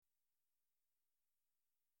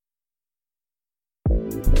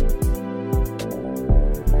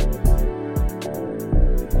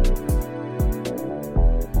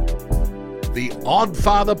The Odd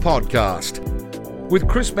Father Podcast with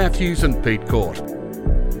Chris Matthews and Pete Court.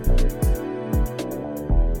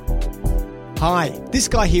 Hi, this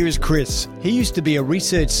guy here is Chris. He used to be a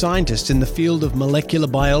research scientist in the field of molecular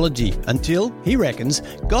biology until, he reckons,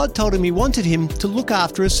 God told him he wanted him to look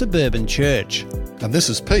after a suburban church. And this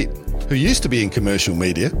is Pete, who used to be in commercial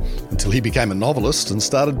media until he became a novelist and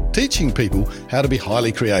started teaching people how to be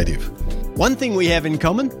highly creative. One thing we have in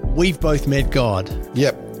common, we've both met God.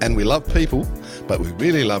 Yep, and we love people, but we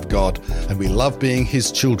really love God and we love being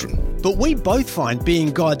His children. But we both find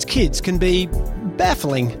being God's kids can be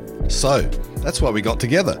baffling. So, that's why we got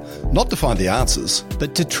together, not to find the answers,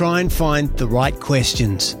 but to try and find the right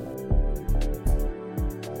questions.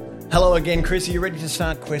 Hello again, Chris. Are you ready to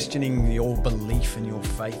start questioning your belief and your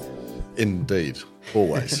faith? Indeed,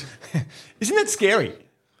 always. Isn't that scary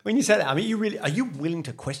when you say that? I mean, are you willing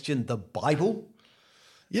to question the Bible?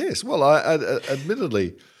 Yes. Well, I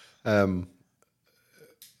admittedly, you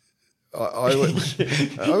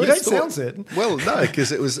don't sound certain. Well, no,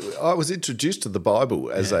 because I was introduced to the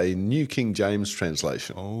Bible as a New King James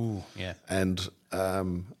translation. Oh, yeah. And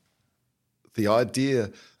the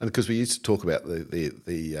idea, and because we used to talk about the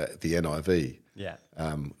NIV, yeah,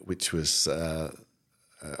 which was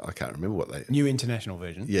I can't remember what they New International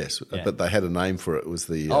Version. Yes, yeah. But they had a name for it. It was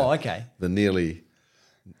the the nearly.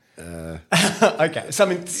 Okay,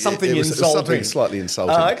 something it was insulting. something slightly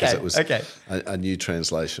insulting because it was okay. a new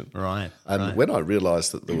translation. Right. And when I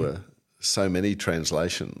realised that there were so many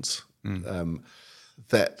translations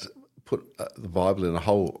that put the Bible in a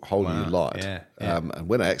whole new light, yeah. And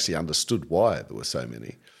when I actually understood why there were so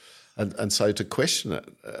many, and so to question it,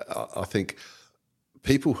 I think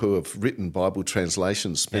people who have written Bible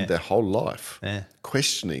translations spend their whole life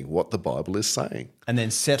questioning what the Bible is saying. And then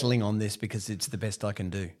settling on this because it's the best I can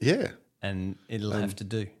do. Yeah. And it'll have to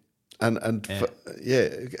do. And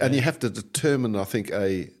you have to determine, I think,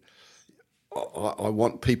 I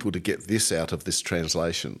want people to get this out of this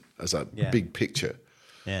translation as a big picture.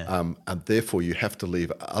 Yeah. And therefore you have to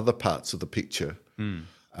leave other parts of the picture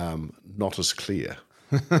not as clear.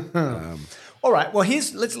 All right. Well,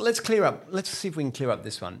 let's clear up. Let's see if we can clear up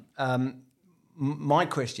this one. My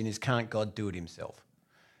question is, can't God do it Himself?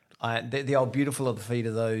 The old beautiful are the feet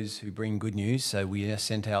of those who bring good news. So we are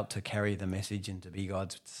sent out to carry the message and to be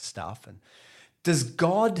God's stuff. And does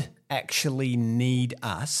God actually need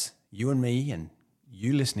us, you and me, and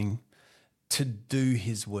you listening, to do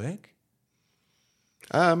His work?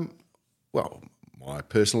 Well, my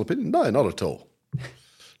personal opinion, no, not at all.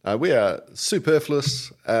 We are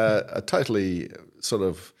superfluous, a totally sort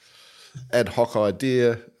of ad hoc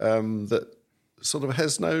idea that sort of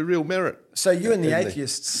has no real merit. So you and the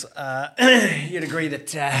atheists, you'd agree that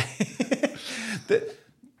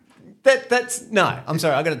that's no. I'm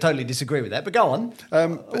sorry, I've got to totally disagree with that. But go on.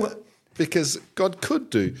 Because God could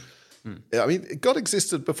do. I mean, God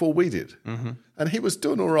existed before we did, and He was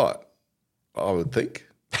doing all right, I would think.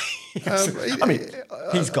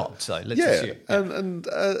 He's God, so let's assume. And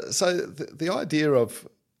so the idea of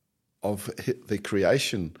the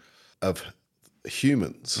creation of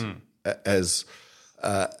humans as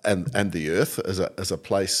and the earth as a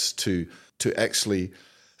place to actually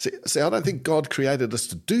see. I don't think God created us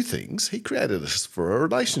to do things. He created us for a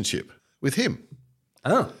relationship with Him.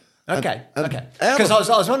 Oh. Okay. Because I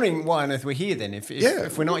was wondering why on earth we're here then. If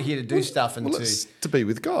we're not here to do stuff and to be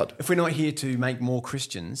with God. If we're not here to make more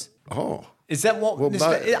Christians. Oh. Is that what?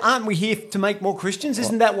 Aren't we here to make more Christians?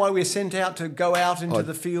 Isn't that why we're sent out to go out into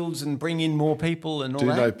the fields and bring in more people and all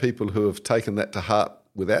that? Do know people who have taken that to heart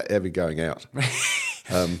without ever going out.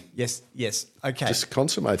 Yes. Okay. Just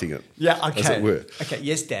consummating it. Yeah. Okay. As it were. Okay.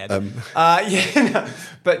 Yes, Dad.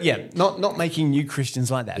 But not making new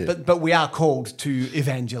Christians like that. Yeah. But we are called to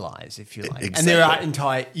evangelize, if you like. Exactly. And there are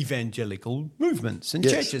entire evangelical movements and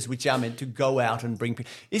churches which are meant to go out and bring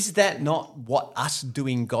people. Is that not what us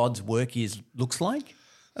doing God's work looks like?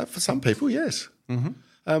 For some people, yes. Mm-hmm.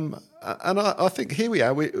 And I think here we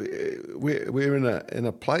are. We're in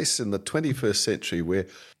a place in the 21st century where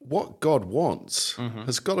what God wants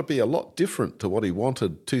has got to be a lot different to what He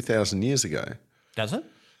wanted 2,000 years ago. Does it?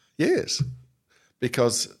 Yes,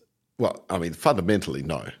 because fundamentally,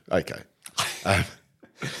 no. Okay,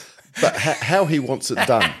 but how He wants it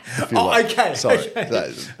done. If you like. Okay. Sorry.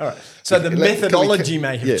 Okay. All right. So the methodology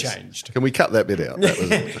may have changed. Can we cut that bit out?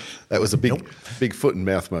 That was a big foot and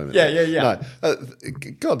mouth moment. Yeah. No,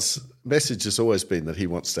 God's message has always been that He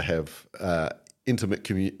wants to have intimate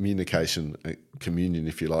communication, communion,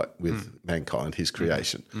 if you like, with mankind, His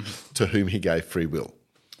creation, to whom He gave free will.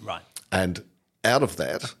 Right. And out of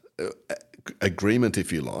that agreement,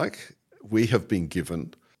 if you like, we have been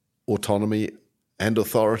given autonomy and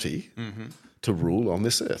authority to rule on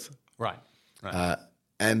this earth. Right.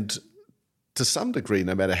 And to some degree,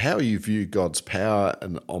 no matter how you view God's power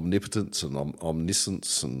and omnipotence and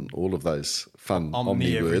omniscience and all of those fun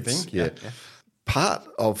omni words, part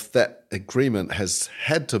of that agreement has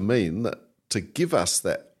had to mean that to give us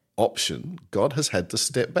that option, God has had to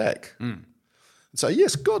step back. So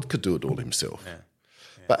yes, God could do it all himself,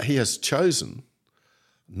 but he has chosen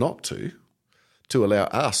not to allow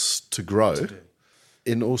us to grow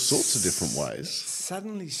in all sorts of different ways.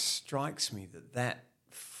 Suddenly strikes me that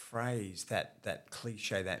phrase, that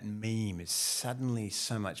cliche, that meme is suddenly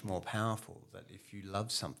so much more powerful, that if you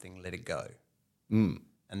love something, let it go. And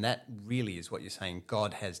that really is what you're saying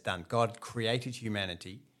God has done. God created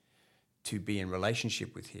humanity to be in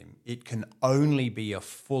relationship with him. It can only be a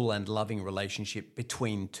full and loving relationship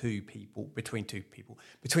between two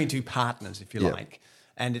partners, if you like.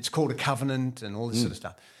 And it's called a covenant and all this sort of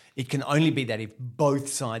stuff. It can only be that if both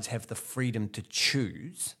sides have the freedom to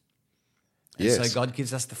choose. And so God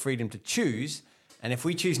gives us the freedom to choose. And if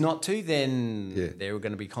we choose not to, then there are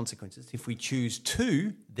going to be consequences. If we choose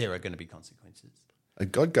to, there are going to be consequences.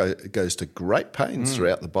 And God goes to great pains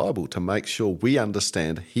throughout the Bible to make sure we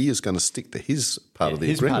understand he is going to stick to his part of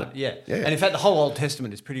the agreement. And in fact, the whole Old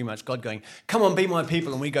Testament is pretty much God going, come on, be my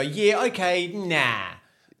people. And we go, yeah, okay, nah.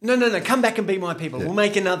 No, come back and be my people. We'll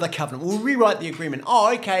make another covenant. We'll rewrite the agreement.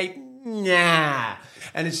 Oh, okay, nah.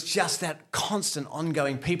 And it's just that constant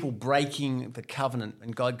ongoing people breaking the covenant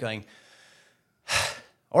and God going,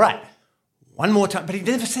 all right, one more time. But he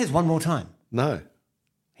never says one more time. No.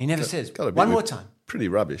 He never says one more time. Pretty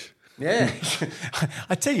rubbish. Yeah.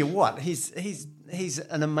 I tell you what, he's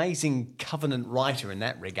an amazing covenant writer in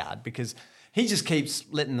that regard, because he just keeps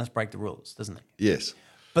letting us break the rules, doesn't he? Yes.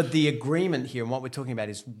 But the agreement here and what we're talking about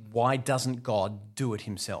is, why doesn't God do it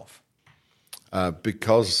himself?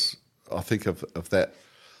 Because I think of that,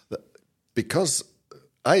 because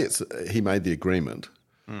A, he made the agreement,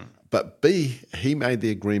 but B, he made the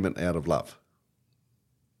agreement out of love.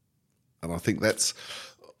 And I think that's,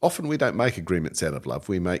 often we don't make agreements out of love,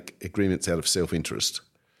 we make agreements out of self-interest.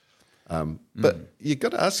 But you've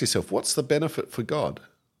got to ask yourself, what's the benefit for God?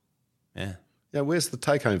 Yeah. Yeah, where's the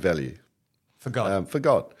take-home value? For God. For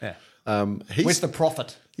God. Yeah. Where's the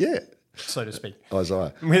profit? Yeah. So to speak.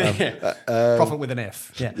 Isaiah. Profit with an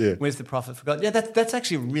F. Yeah. Yeah. Where's the profit for God? Yeah, that's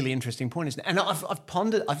actually a really interesting point, isn't it? And I've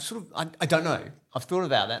pondered, I don't know. I've thought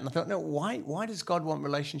about that and I thought, no, why does God want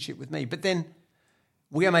relationship with me? But then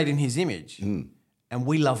we are made in his image and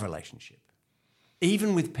we love relationship.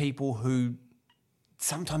 Even with people who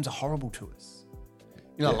sometimes are horrible to us.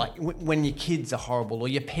 You know, like when your kids are horrible or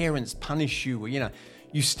your parents punish you, or, you know,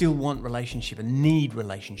 you still want relationship and need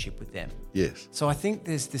relationship with them. Yes. So I think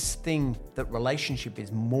there's this thing that relationship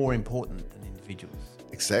is more important than individuals.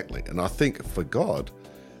 Exactly. And I think for God,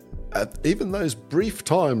 even those brief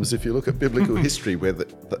times, if you look at biblical history where the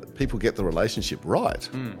people get the relationship right,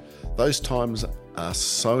 those times are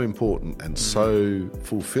so important and so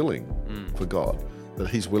fulfilling for God that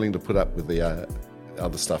he's willing to put up with the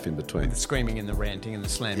other stuff in between. The screaming and the ranting and the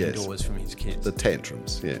slamming doors from his kids. The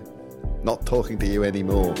tantrums, Not talking to you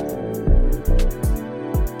anymore.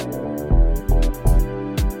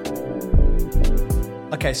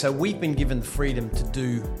 Okay, so we've been given the freedom to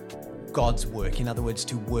do God's work. In other words,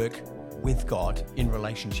 to work with God in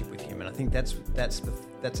relationship with him. And I think that's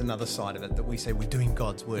another side of it, that we say we're doing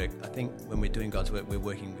God's work. I think when we're doing God's work, we're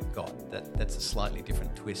working with God. That's a slightly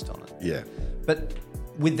different twist on it. Yeah. But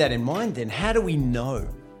with that in mind, then, how do we know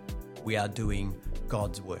we are doing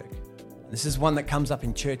God's work? This is one that comes up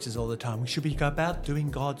in churches all the time. We should be about doing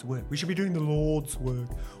God's work. We should be doing the Lord's work,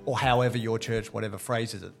 or however your church, whatever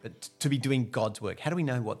phrases it, but to be doing God's work. How do we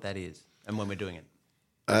know what that is and when we're doing it?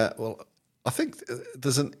 Well, I think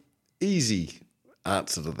there's an easy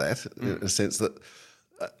answer to that in a sense that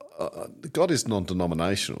God is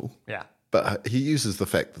non-denominational. Yeah. But he uses the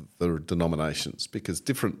fact that there are denominations because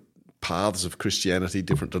different paths of Christianity,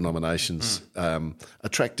 different denominations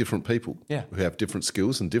attract different people who have different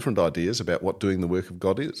skills and different ideas about what doing the work of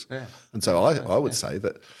God is. Yeah. And so I would say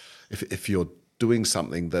that if you're doing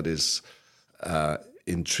something that is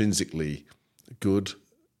intrinsically good,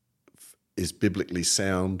 is biblically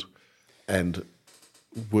sound and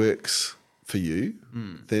works for you,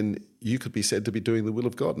 then you could be said to be doing the will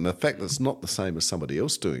of God. And the fact that it's not the same as somebody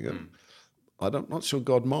else doing it, I'm not sure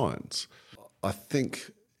God minds. I think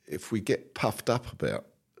if we get puffed up about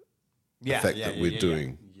the fact that we're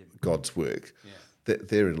doing God's work,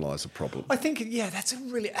 therein lies a problem. I think, that's a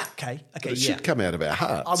really okay. It should come out of our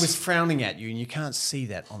hearts. I was frowning at you, and you can't see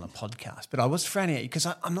that on a podcast, but I was frowning at you because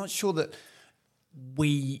I'm not sure that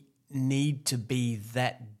we need to be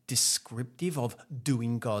that descriptive of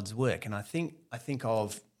doing God's work. And I think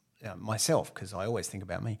of myself, because I always think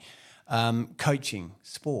about me, coaching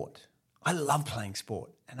sport. I love playing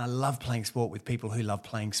sport, and I love playing sport with people who love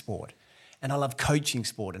playing sport. And I love coaching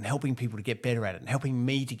sport and helping people to get better at it and helping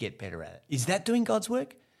me to get better at it. Is that doing God's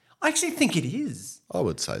work? I actually think it is. I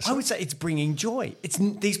would say so. I would say it's bringing joy.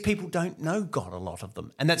 These people don't know God, a lot of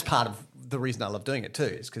them. And that's part of the reason I love doing it too,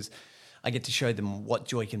 is because I get to show them what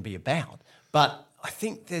joy can be about. But I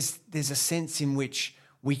think there's a sense in which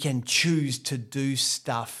we can choose to do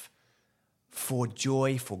stuff for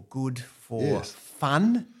joy, for good, for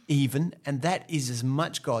fun even, and that is as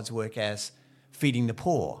much God's work as feeding the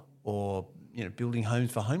poor or building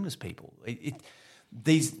homes for homeless people. It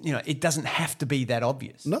doesn't have to be that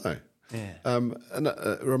obvious. No. Yeah. And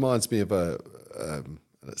it reminds me of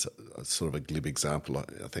it's a sort of a glib example, I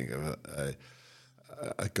think, of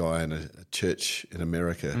a guy in a church in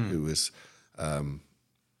America who was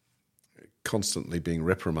constantly being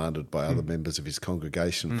reprimanded by other members of his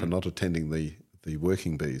congregation for not attending the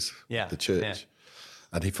working bees, the church. Yeah.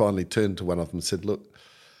 And he finally turned to one of them and said, look,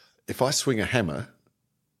 if I swing a hammer,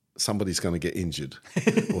 somebody's going to get injured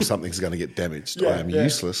or something's going to get damaged. I am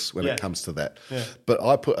useless when it comes to that. Yeah. But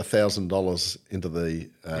I put $1,000 into the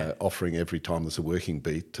offering every time there's a working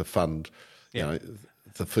bee to fund,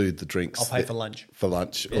 the food, the drinks. I'll pay for lunch.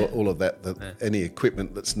 All of that, any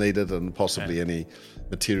equipment that's needed and possibly any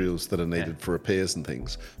materials that are needed for repairs and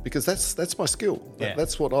things. Because that's my skill.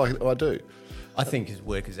 That's what I do. I think his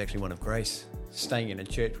work is actually one of grace. Staying in a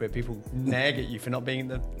church where people nag at you for not being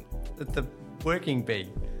the working bee.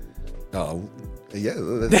 Oh, yeah,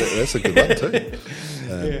 that's a good one too.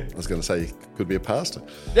 I was going to say you could be a pastor.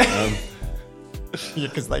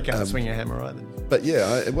 Because they can't swing a hammer either. But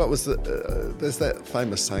there's that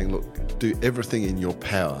famous saying, look, do everything in your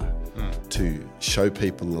power to show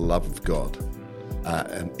people the love of God,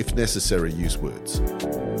 and if necessary, use words.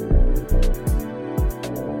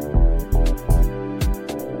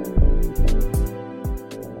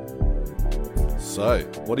 So,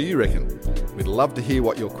 what do you reckon? We'd love to hear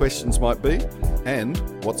what your questions might be and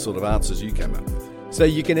what sort of answers you came up with. So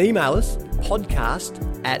you can email us,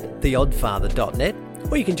 podcast@theoddfather.net,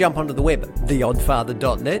 or you can jump onto the web,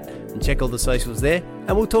 theoddfather.net, and check all the socials there,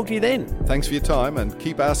 and we'll talk to you then. Thanks for your time and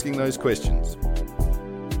keep asking those questions.